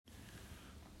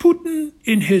Putin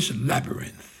in his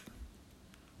labyrinth.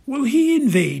 Will he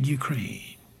invade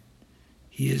Ukraine?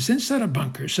 He is inside a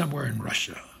bunker somewhere in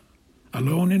Russia,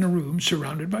 alone in a room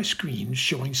surrounded by screens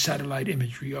showing satellite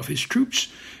imagery of his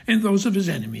troops and those of his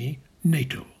enemy,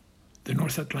 NATO, the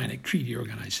North Atlantic Treaty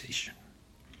Organization.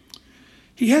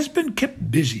 He has been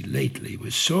kept busy lately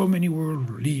with so many world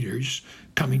leaders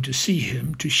coming to see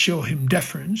him to show him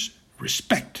deference,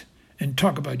 respect, and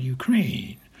talk about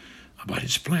Ukraine, about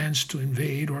his plans to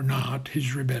invade or not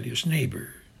his rebellious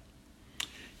neighbor.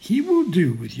 He will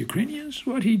do with Ukrainians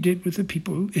what he did with the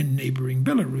people in neighboring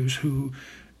Belarus who,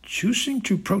 choosing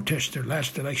to protest their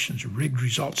last election's rigged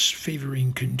results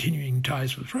favoring continuing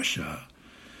ties with Russia,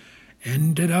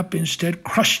 ended up instead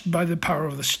crushed by the power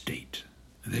of the state.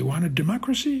 They wanted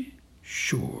democracy?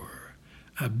 Sure.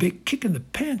 A big kick in the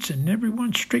pants and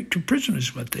everyone straight to prison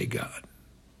is what they got.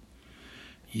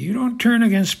 You don't turn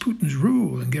against Putin's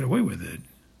rule and get away with it.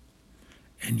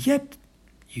 And yet,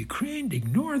 Ukraine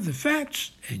ignored the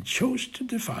facts and chose to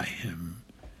defy him.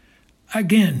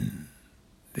 Again,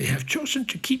 they have chosen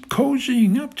to keep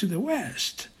cozying up to the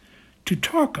West, to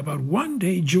talk about one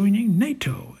day joining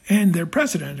NATO, and their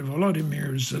president,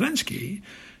 Volodymyr Zelensky,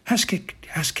 has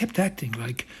kept acting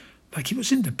like he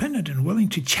was independent and willing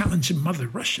to challenge Mother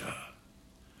Russia.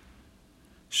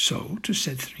 So, to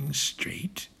set things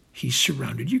straight, he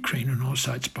surrounded Ukraine on all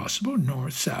sides possible,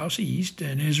 north, south, east,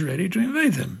 and is ready to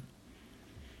invade them.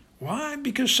 Why?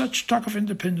 Because such talk of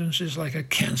independence is like a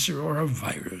cancer or a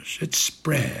virus. It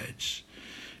spreads,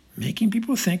 making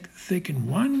people think they can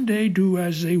one day do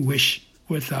as they wish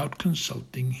without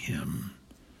consulting him.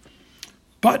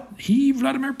 But he,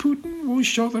 Vladimir Putin, will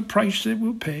show the price they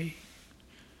will pay.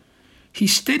 He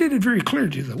stated it very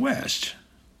clearly to the West.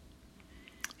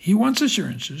 He wants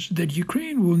assurances that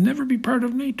Ukraine will never be part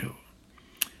of NATO,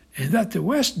 and that the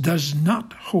West does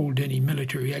not hold any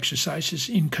military exercises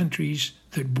in countries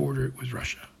that border with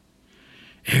Russia.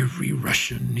 Every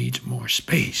Russian needs more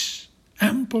space,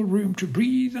 ample room to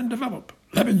breathe and develop,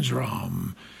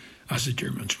 Lebensraum, as the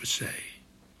Germans would say.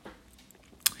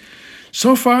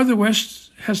 So far, the West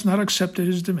has not accepted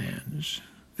his demands.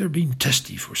 They're being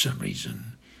testy for some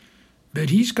reason. But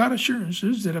he's got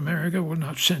assurances that America will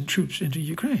not send troops into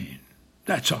Ukraine.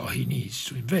 That's all he needs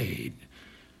to invade.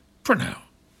 For now.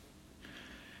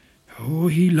 Oh,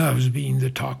 he loves being the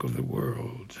talk of the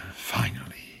world.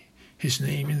 Finally, his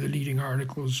name in the leading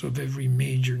articles of every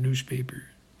major newspaper.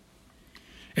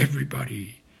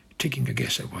 Everybody taking a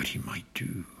guess at what he might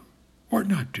do or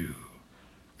not do.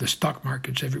 The stock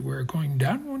markets everywhere going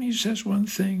down when he says one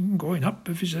thing, going up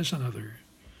if he says another.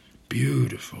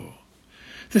 Beautiful.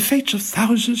 The fates of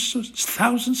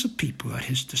thousands of people at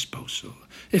his disposal.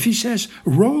 If he says,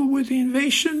 roll with the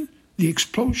invasion, the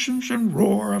explosions and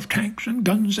roar of tanks and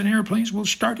guns and airplanes will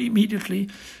start immediately,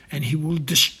 and he will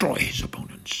destroy his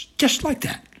opponents. Just like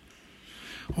that.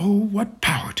 Oh, what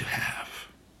power to have.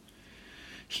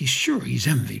 He's sure he's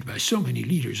envied by so many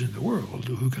leaders in the world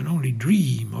who can only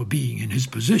dream of being in his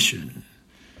position.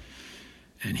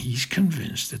 And he's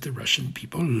convinced that the Russian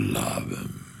people love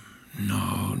him.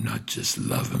 No, not just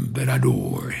love him, but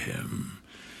adore him.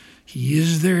 He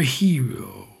is their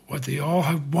hero, what they all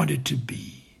have wanted to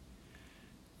be.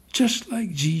 Just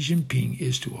like Xi Jinping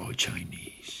is to all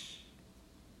Chinese.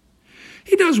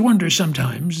 He does wonder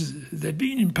sometimes that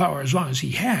being in power as long as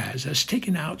he has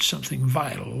taken out something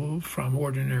vital from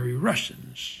ordinary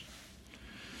Russians.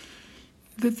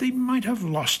 That they might have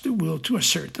lost the will to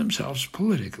assert themselves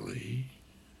politically.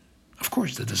 Of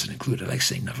course, that doesn't include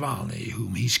Alexei Navalny,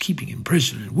 whom he's keeping in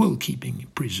prison and will keep in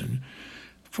prison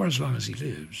for as long as he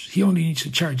lives. He only needs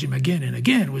to charge him again and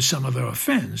again with some other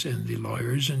offense, and the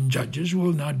lawyers and judges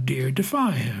will not dare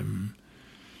defy him.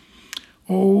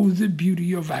 Oh, the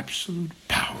beauty of absolute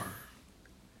power.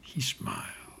 He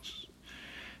smiles.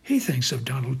 He thinks of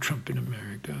Donald Trump in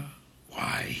America.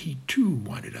 Why, he too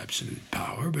wanted absolute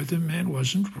power, but the man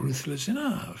wasn't ruthless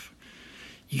enough.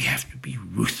 You have to be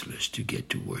ruthless to get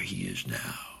to where he is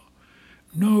now.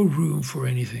 No room for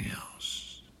anything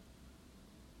else.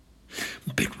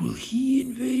 But will he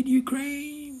invade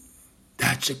Ukraine?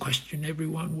 That's a question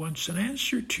everyone wants an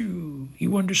answer to. He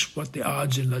wonders what the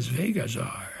odds in Las Vegas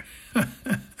are.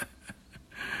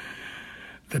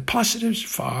 The positives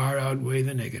far outweigh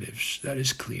the negatives. That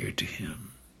is clear to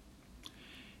him.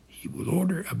 He will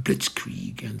order a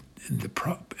blitzkrieg, and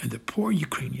the poor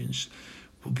Ukrainians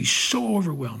will be so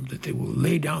overwhelmed that they will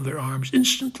lay down their arms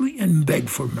instantly and beg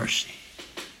for mercy.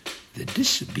 The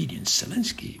disobedient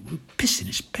Zelensky will piss in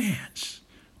his pants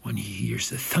when he hears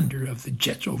the thunder of the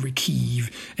jets over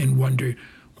Kyiv and wonder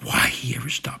why he ever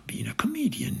stopped being a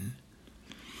comedian.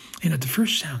 And at the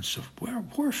first sounds of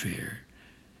warfare,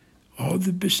 all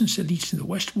the business elites in the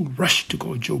West will rush to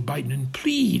call Joe Biden and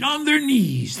plead on their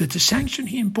knees that the sanction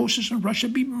he imposes on Russia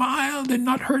be mild and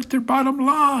not hurt their bottom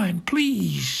line.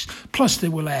 Please. Plus, they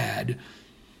will add,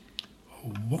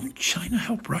 won't China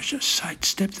help Russia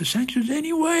sidestep the sanctions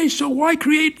anyway? So why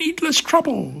create needless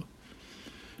trouble?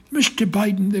 Mr.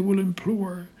 Biden, they will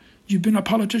implore, you've been a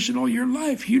politician all your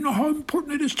life. You know how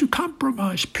important it is to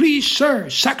compromise. Please, sir,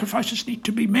 sacrifices need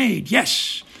to be made.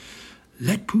 Yes.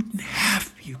 Let Putin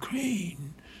have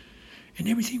Ukraine, and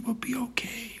everything will be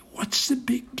okay. What's the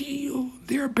big deal?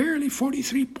 There are barely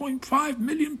 43.5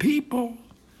 million people.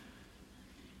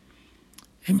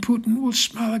 And Putin will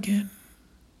smile again,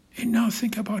 and now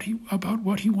think about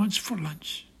what he wants for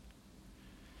lunch.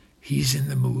 He's in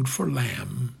the mood for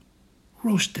lamb,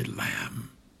 roasted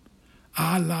lamb,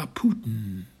 a la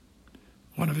Putin,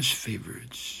 one of his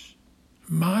favorites.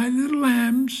 My little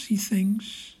lambs, he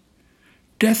thinks,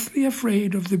 deathly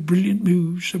afraid of the brilliant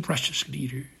moves of Russia's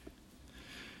leader.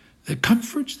 The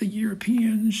comforts the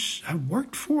Europeans have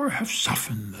worked for have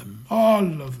softened them,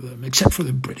 all of them, except for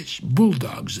the British.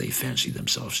 Bulldogs they fancy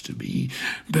themselves to be,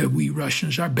 but we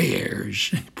Russians are bears.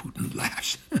 Putin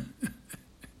laughs.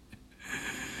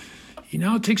 He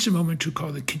now takes a moment to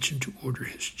call the kitchen to order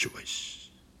his choice.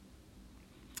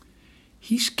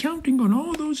 He's counting on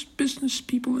all those business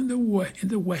people in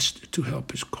the West to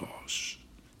help his cause.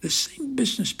 The same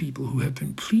business people who have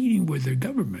been pleading with their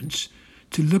governments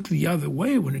to look the other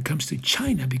way when it comes to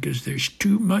China because there's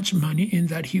too much money in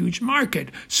that huge market.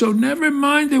 So never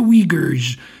mind the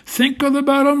Uyghurs. Think of the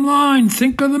bottom line.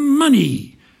 Think of the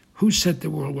money. Who said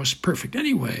the world was perfect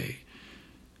anyway?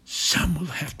 Some will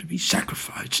have to be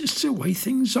sacrificed. It's the way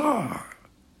things are.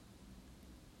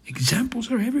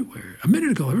 Examples are everywhere. A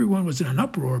minute ago, everyone was in an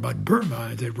uproar about Burma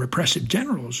and the repressive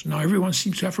generals. Now everyone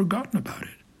seems to have forgotten about it.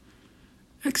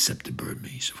 Except the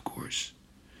Burmese, of course.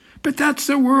 But that's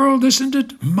the world, isn't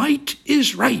it? Might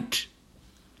is right.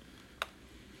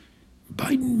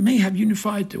 Biden may have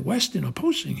unified the West in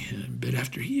opposing him, but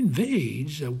after he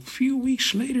invades, a few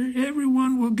weeks later,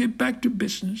 everyone will get back to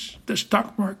business. The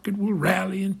stock market will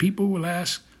rally, and people will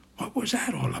ask, what was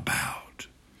that all about?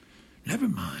 Never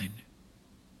mind.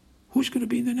 Who's going to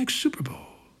be in the next Super Bowl?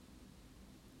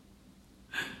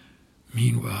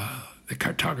 Meanwhile, the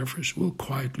cartographers will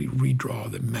quietly redraw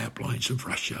the map lines of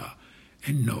Russia,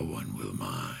 and no one will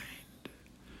mind.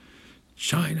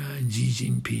 China and Xi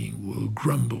Jinping will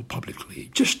grumble publicly,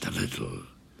 just a little,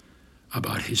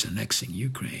 about his annexing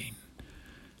Ukraine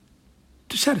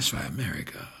to satisfy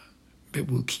America,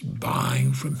 but will keep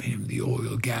buying from him the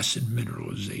oil, gas, and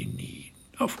minerals they need.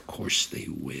 Of course they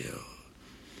will.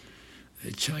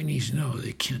 The Chinese know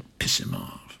they can't piss him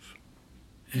off.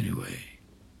 Anyway,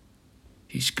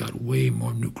 he's got way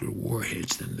more nuclear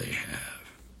warheads than they have.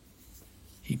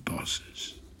 He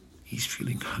pauses. He's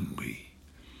feeling hungry.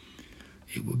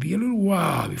 It will be a little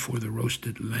while before the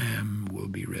roasted lamb will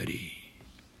be ready.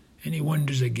 And he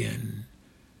wonders again,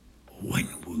 when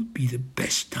will be the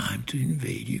best time to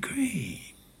invade Ukraine?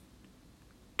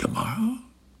 Tomorrow?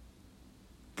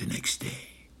 The next day?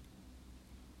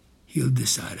 He'll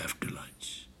decide after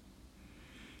lunch.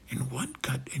 And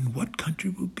what country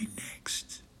will be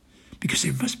next? Because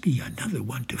there must be another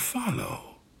one to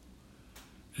follow.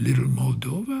 Little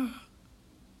Moldova?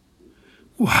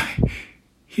 Why,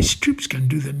 his troops can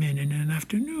do them in an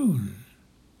afternoon.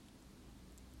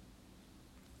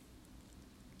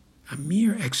 A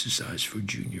mere exercise for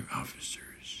junior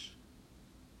officers.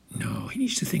 No, he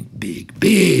needs to think big,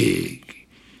 big.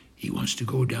 He wants to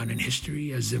go down in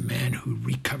history as the man who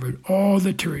recovered all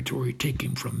the territory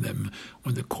taken from them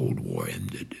when the Cold War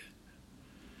ended.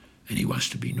 And he wants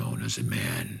to be known as a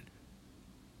man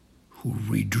who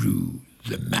redrew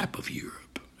the map of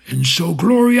Europe. And so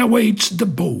glory awaits the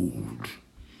bold.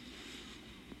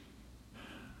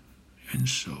 And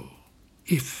so,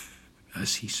 if,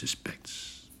 as he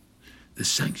suspects, the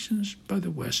sanctions by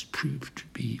the West prove to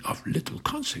be of little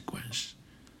consequence,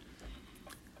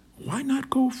 why not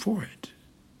go for it?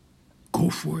 Go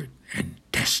for it and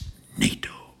test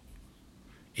NATO.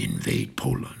 Invade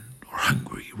Poland or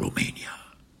Hungary, Romania.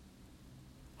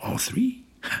 All three?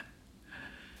 Yeah,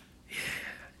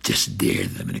 just dare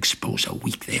them and expose how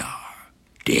weak they are.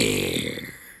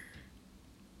 Dare.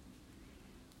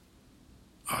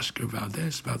 Oscar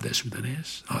Valdez, Valdez with an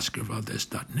S,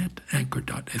 OscarValdez.net,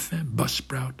 Anchor.fm,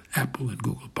 Buzzsprout, Apple, and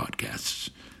Google Podcasts.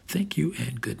 Thank you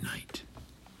and good night.